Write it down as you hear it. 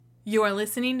You are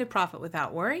listening to Profit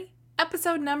Without Worry,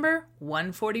 episode number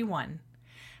 141.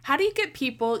 How do you get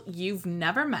people you've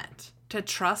never met to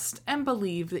trust and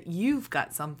believe that you've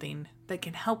got something that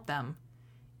can help them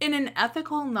in an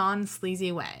ethical,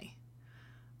 non-sleazy way?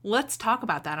 Let's talk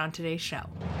about that on today's show.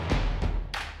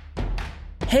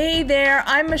 Hey there,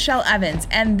 I'm Michelle Evans,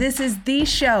 and this is the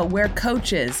show where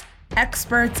coaches,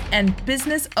 experts, and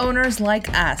business owners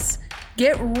like us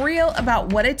get real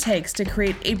about what it takes to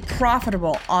create a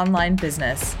profitable online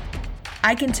business.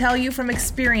 I can tell you from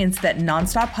experience that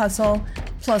nonstop hustle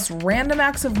plus random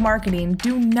acts of marketing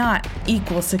do not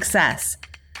equal success.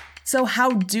 So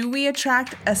how do we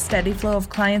attract a steady flow of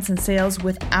clients and sales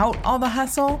without all the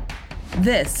hustle?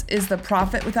 This is the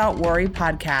Profit Without Worry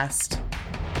podcast.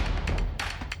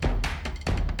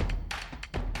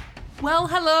 Well,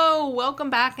 hello, welcome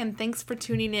back, and thanks for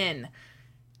tuning in.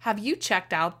 Have you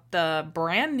checked out the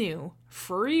brand new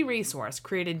free resource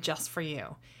created just for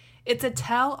you? It's a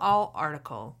tell-all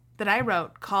article that I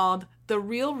wrote called The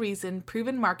Real Reason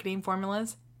Proven Marketing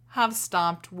Formulas Have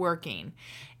Stopped Working.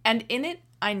 And in it,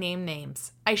 I name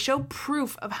names. I show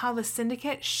proof of how the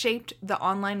syndicate shaped the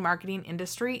online marketing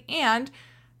industry, and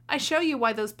I show you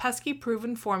why those pesky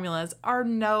proven formulas are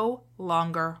no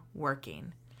longer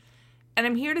working. And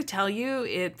I'm here to tell you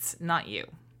it's not you.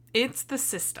 It's the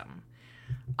system.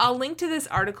 I'll link to this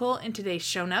article in today's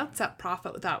show notes at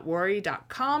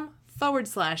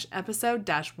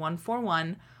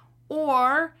profitwithoutworry.com/episode-141,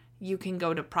 or you can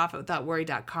go to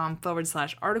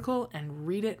profitwithoutworry.com/article and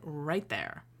read it right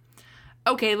there.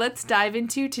 Okay, let's dive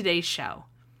into today's show.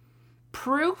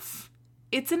 Proof,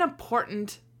 it's an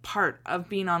important part of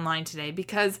being online today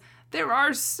because there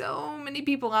are so many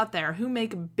people out there who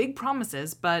make big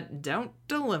promises but don't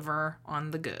deliver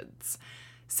on the goods.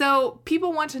 So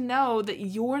people want to know that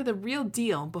you're the real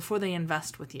deal before they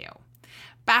invest with you.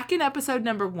 Back in episode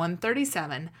number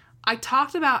 137, I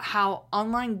talked about how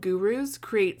online gurus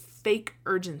create fake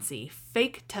urgency,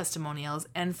 fake testimonials,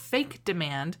 and fake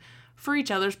demand for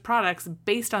each other's products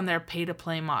based on their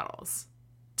pay-to-play models.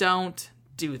 Don't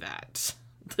do that.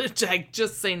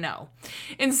 Just say no.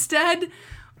 Instead,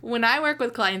 when I work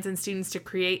with clients and students to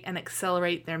create and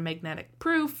accelerate their magnetic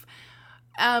proof,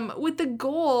 with the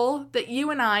goal that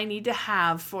you and I need to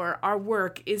have for our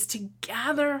work is to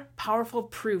gather powerful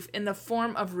proof in the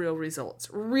form of real results,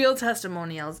 real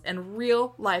testimonials, and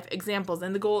real life examples.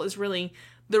 And the goal is really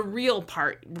the real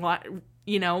part.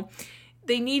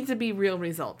 They need to be real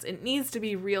results. It needs to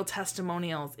be real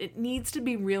testimonials. It needs to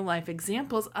be real life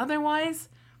examples. Otherwise,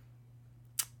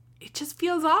 it just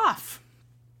feels off.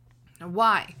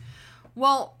 Why?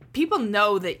 Well, people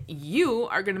know that you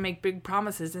are going to make big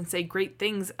promises and say great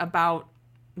things about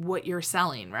what you're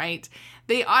selling, right?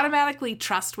 They automatically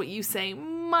trust what you say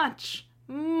much,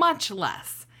 much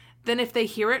less than if they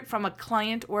hear it from a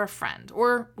client or a friend,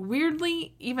 or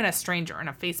weirdly, even a stranger in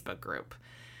a Facebook group.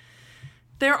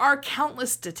 There are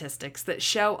countless statistics that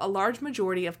show a large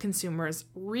majority of consumers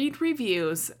read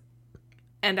reviews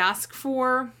and ask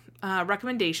for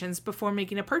recommendations before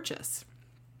making a purchase.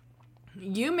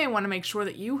 You may want to make sure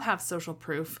that you have social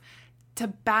proof to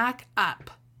back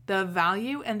up the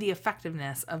value and the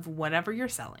effectiveness of whatever you're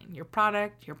selling, your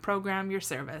product, your program, your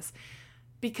service,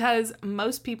 because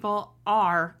most people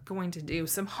are going to do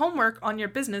some homework on your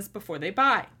business before they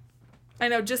buy. I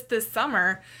know just this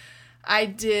summer, I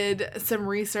did some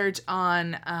research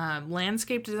on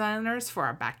landscape designers for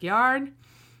our backyard,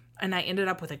 and I ended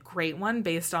up with a great one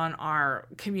based on our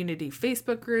community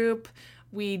Facebook group.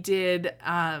 We did...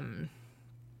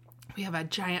 We have a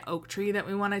giant oak tree that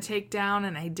we want to take down,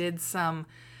 and I did some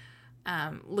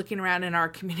looking around in our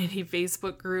community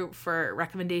Facebook group for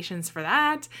recommendations for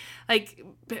that. Like,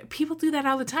 people do that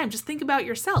all the time. Just think about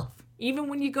yourself. Even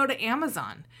when you go to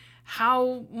Amazon,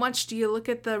 how much do you look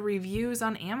at the reviews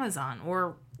on Amazon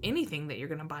or anything that you're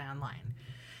going to buy online?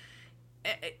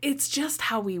 It's just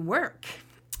how we work.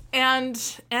 And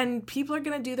people are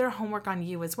going to do their homework on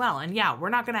you as well. And yeah, we're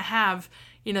not going to have,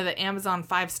 the Amazon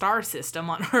 5-star system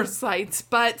on our sites,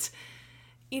 but,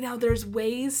 there's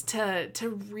ways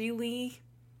to really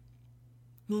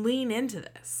lean into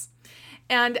this.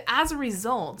 And as a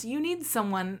result, you need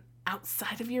someone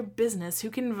outside of your business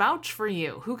who can vouch for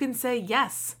you, who can say,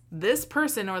 yes, this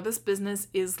person or this business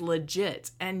is legit,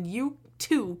 and you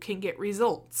too can get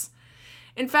results.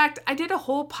 In fact, I did a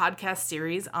whole podcast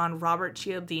series on Robert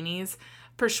Cialdini's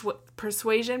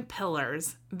Persuasion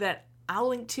Pillars that I'll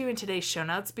link to in today's show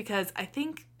notes because I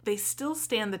think they still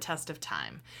stand the test of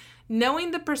time.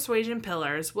 Knowing the persuasion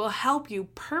pillars will help you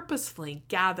purposefully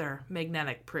gather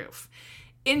magnetic proof.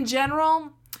 In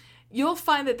general, you'll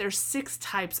find that there's 6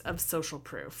 types of social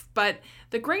proof, but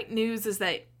the great news is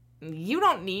that you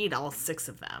don't need all 6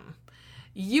 of them.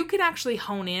 You can actually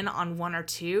hone in on 1 or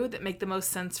 2 that make the most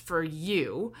sense for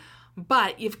you,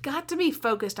 but you've got to be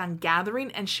focused on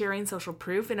gathering and sharing social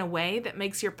proof in a way that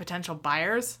makes your potential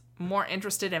buyers more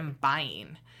interested in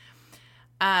buying.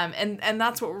 And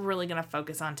that's what we're really going to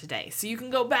focus on today. So you can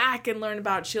go back and learn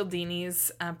about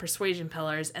Cialdini's persuasion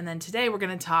pillars. And then today we're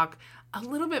going to talk a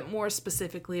little bit more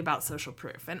specifically about social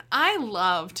proof. And I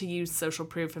love to use social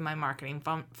proof in my marketing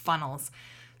funnels.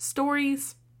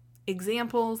 Stories,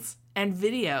 examples, and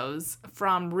videos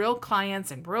from real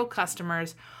clients and real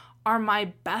customers are my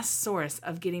best source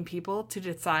of getting people to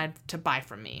decide to buy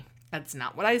from me. That's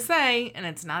not what I say, and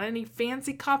it's not any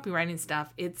fancy copywriting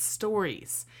stuff. It's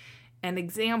stories and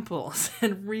examples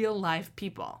and real life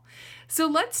people. So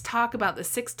let's talk about the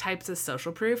 6 types of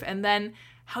social proof and then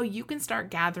how you can start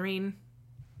gathering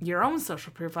your own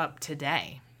social proof up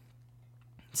today.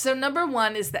 So number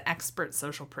 1 is the expert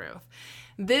social proof.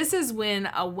 This is when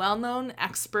a well-known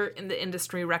expert in the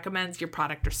industry recommends your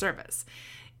product or service.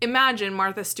 Imagine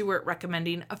Martha Stewart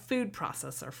recommending a food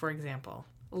processor, for example.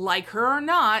 Like her or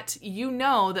not, you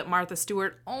know that Martha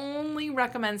Stewart only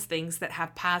recommends things that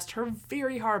have passed her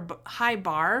very high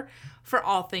bar for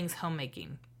all things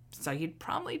homemaking. So you'd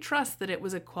probably trust that it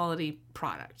was a quality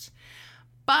product.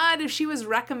 But if she was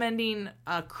recommending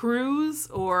a cruise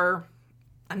or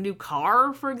a new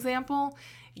car, for example,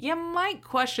 you might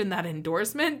question that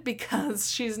endorsement because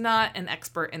she's not an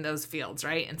expert in those fields,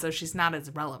 right? And so she's not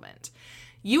as relevant.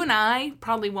 You and I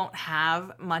probably won't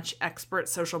have much expert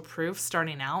social proof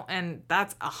starting out, and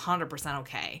that's 100%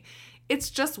 okay. It's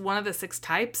just one of the 6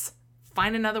 types.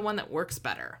 Find another one that works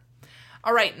better.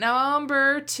 All right,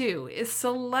 number 2 is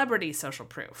celebrity social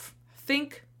proof.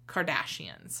 Think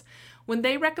Kardashians. When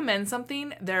they recommend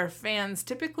something, their fans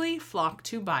typically flock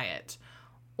to buy it.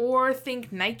 Or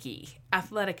think Nike,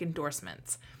 athletic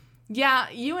endorsements. Yeah,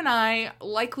 you and I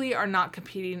likely are not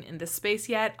competing in this space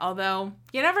yet, although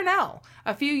you never know.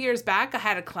 A few years back, I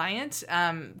had a client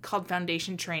called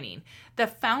Foundation Training. The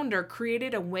founder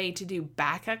created a way to do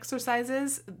back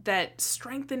exercises that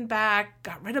strengthened back,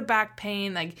 got rid of back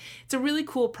pain. Like, it's a really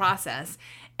cool process.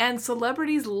 And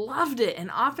celebrities loved it and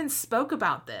often spoke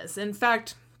about this. In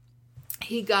fact,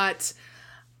 he got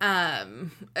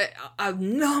a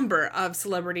number of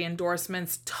celebrity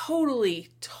endorsements,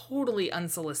 totally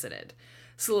unsolicited.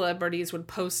 Celebrities would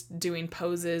post doing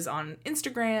poses on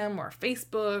Instagram or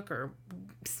Facebook or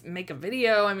make a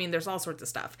video. I mean, there's all sorts of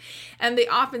stuff. And they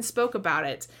often spoke about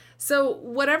it. So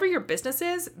whatever your business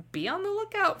is, be on the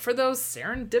lookout for those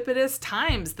serendipitous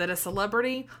times that a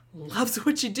celebrity loves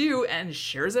what you do and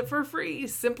shares it for free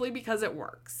simply because it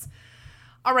works.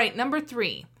 All right, number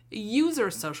 3,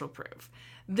 user social proof.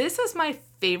 This is my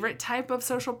favorite type of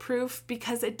social proof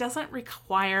because it doesn't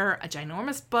require a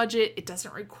ginormous budget. It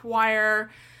doesn't require,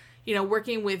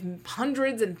 working with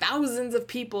hundreds and thousands of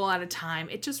people at a time.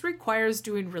 It just requires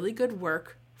doing really good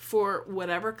work for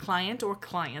whatever client or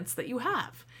clients that you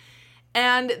have.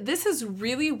 And this is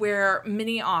really where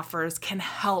mini offers can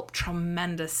help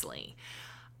tremendously.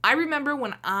 I remember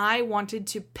when I wanted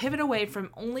to pivot away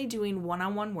from only doing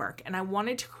one-on-one work and I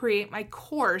wanted to create my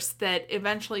course that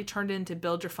eventually turned into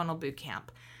Build Your Funnel Bootcamp.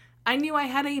 I knew I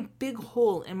had a big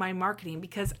hole in my marketing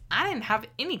because I didn't have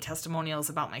any testimonials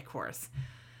about my course.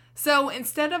 So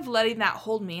instead of letting that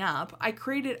hold me up, I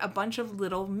created a bunch of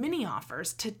little mini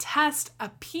offers to test a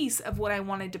piece of what I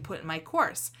wanted to put in my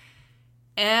course.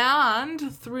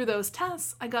 And through those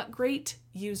tests, I got great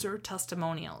user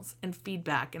testimonials and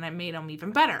feedback, and I made them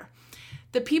even better.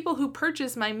 The people who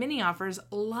purchased my mini offers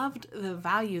loved the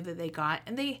value that they got,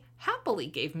 and they happily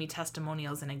gave me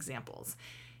testimonials and examples.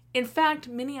 In fact,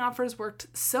 mini offers worked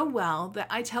so well that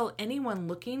I tell anyone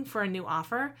looking for a new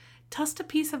offer, test a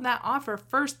piece of that offer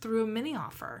first through a mini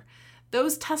offer.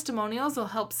 Those testimonials will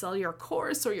help sell your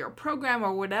course or your program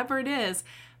or whatever it is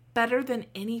better than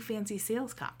any fancy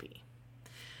sales copy.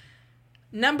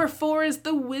 Number 4 is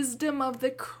the wisdom of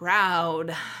the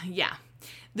crowd. Yeah,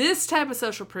 this type of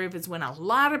social proof is when a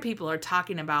lot of people are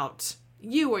talking about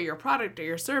you or your product or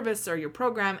your service or your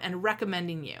program and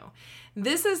recommending you.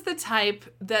 This is the type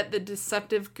that the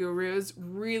deceptive gurus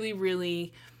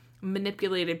really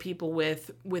manipulated people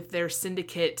with their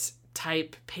syndicate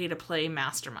type pay-to-play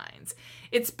masterminds.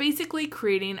 It's basically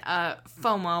creating a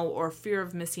FOMO or fear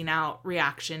of missing out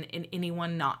reaction in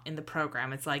anyone not in the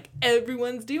program. It's like,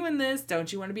 everyone's doing this.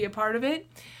 Don't you want to be a part of it?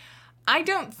 I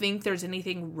don't think there's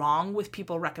anything wrong with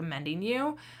people recommending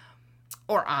you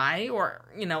or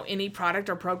any product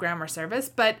or program or service,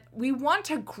 but we want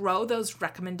to grow those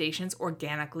recommendations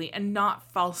organically and not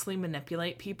falsely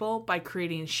manipulate people by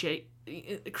creating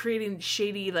creating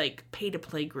shady, like,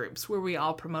 pay-to-play groups where we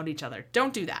all promote each other.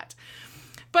 Don't do that.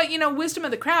 But, wisdom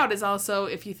of the crowd is also,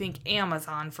 if you think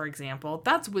Amazon, for example,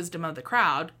 that's wisdom of the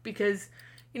crowd because,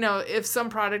 if some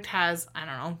product has,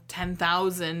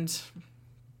 10,000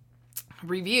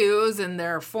 reviews and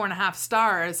they're 4.5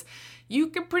 stars, you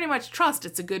can pretty much trust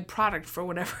it's a good product for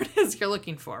whatever it is you're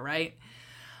looking for, right?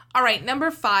 All right,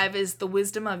 number 5 is the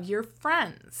wisdom of your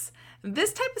friends.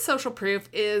 This type of social proof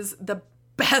is the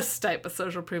best type of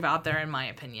social proof out there, in my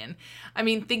opinion. I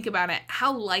mean, think about it.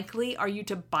 How likely are you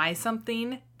to buy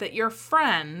something that your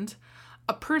friend,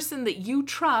 a person that you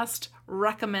trust,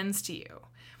 recommends to you?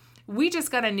 We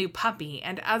just got a new puppy,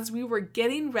 and as we were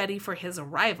getting ready for his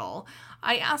arrival,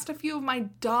 I asked a few of my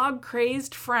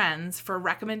dog-crazed friends for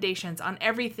recommendations on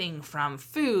everything from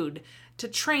food to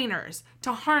trainers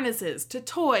to harnesses to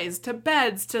toys to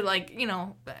beds to,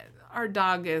 our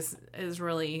dog is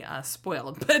really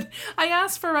spoiled. But I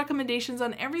asked for recommendations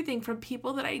on everything from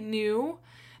people that I knew,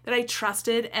 that I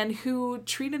trusted, and who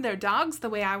treated their dogs the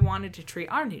way I wanted to treat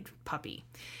our new puppy.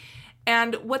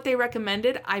 And what they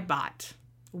recommended, I bought.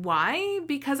 Why?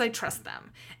 Because I trust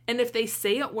them. And if they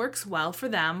say it works well for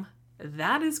them,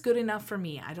 that is good enough for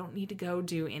me. I don't need to go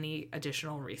do any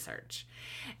additional research.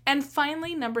 And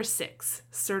finally, number 6,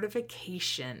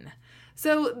 certification.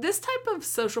 So this type of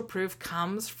social proof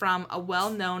comes from a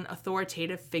well-known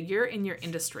authoritative figure in your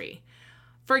industry.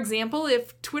 For example,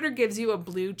 if Twitter gives you a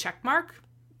blue check mark,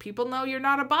 people know you're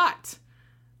not a bot.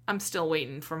 I'm still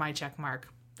waiting for my check mark.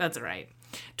 That's all right.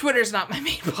 Twitter's not my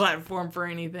main platform for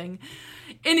anything.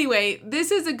 Anyway,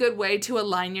 this is a good way to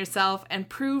align yourself and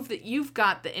prove that you've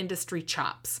got the industry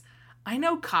chops. I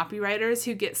know copywriters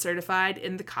who get certified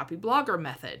in the Copyblogger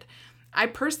method. I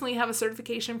personally have a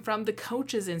certification from the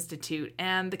Coaches Institute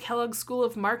and the Kellogg School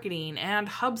of Marketing and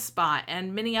HubSpot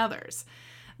and many others.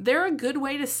 They're a good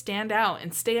way to stand out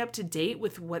and stay up to date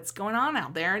with what's going on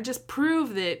out there and just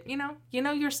prove that, you know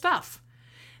your stuff.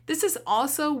 This is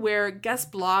also where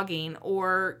guest blogging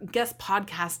or guest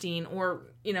podcasting or,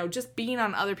 just being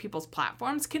on other people's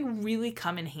platforms can really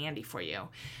come in handy for you.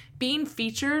 Being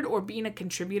featured or being a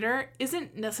contributor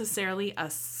isn't necessarily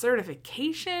a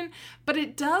certification, but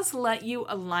it does let you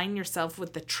align yourself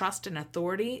with the trust and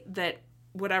authority that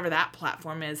whatever that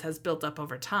platform is has built up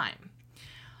over time.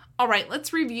 All right,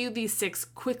 let's review these 6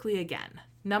 quickly again.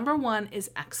 Number 1 is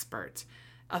expert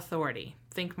authority.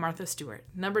 Think Martha Stewart.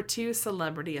 Number 2,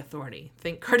 celebrity authority.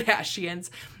 Think Kardashians.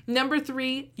 Number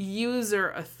 3, user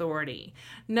authority.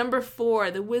 Number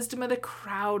 4, the wisdom of the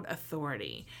crowd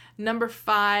authority. Number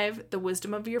 5, the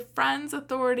wisdom of your friends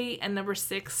authority. And number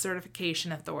 6,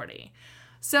 certification authority.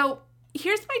 So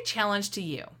here's my challenge to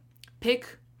you.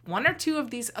 Pick 1 or 2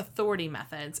 of these authority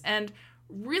methods and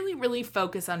really, really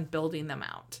focus on building them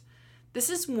out. This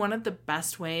is one of the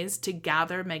best ways to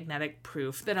gather magnetic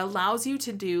proof that allows you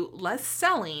to do less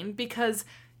selling because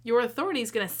your authority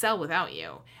is going to sell without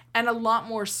you, and a lot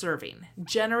more serving,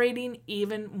 generating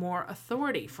even more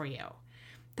authority for you.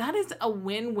 That is a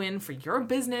win-win for your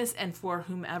business and for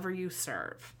whomever you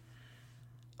serve.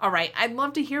 All right, I'd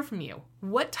love to hear from you.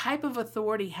 What type of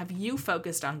authority have you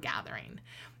focused on gathering?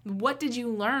 What did you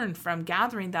learn from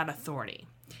gathering that authority?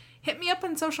 Hit me up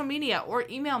on social media or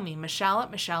email me,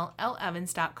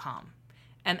 michelle@michelleLevins.com.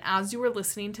 And as you were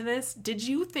listening to this, did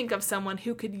you think of someone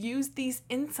who could use these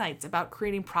insights about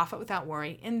creating profit without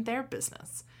worry in their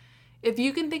business? If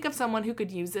you can think of someone who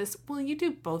could use this, will you do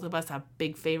both of us a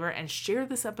big favor and share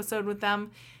this episode with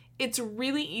them? It's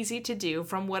really easy to do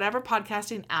from whatever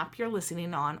podcasting app you're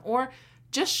listening on, or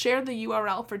just share the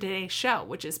URL for today's show,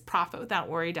 which is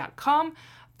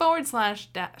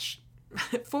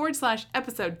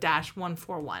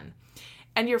profitwithoutworry.com/episode-141.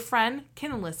 And your friend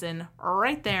can listen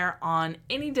right there on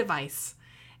any device.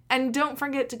 And don't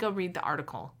forget to go read the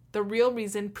article, The Real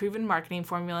Reason Proven Marketing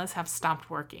Formulas Have Stopped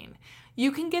Working.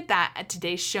 You can get that at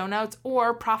today's show notes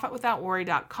or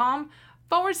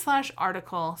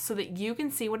profitwithoutworry.com/article so that you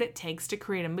can see what it takes to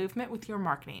create a movement with your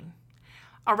marketing.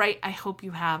 All right, I hope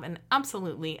you have an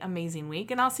absolutely amazing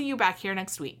week, and I'll see you back here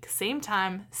next week. Same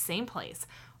time, same place,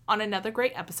 on another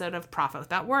great episode of Profit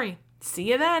Without Worry.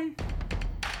 See you then.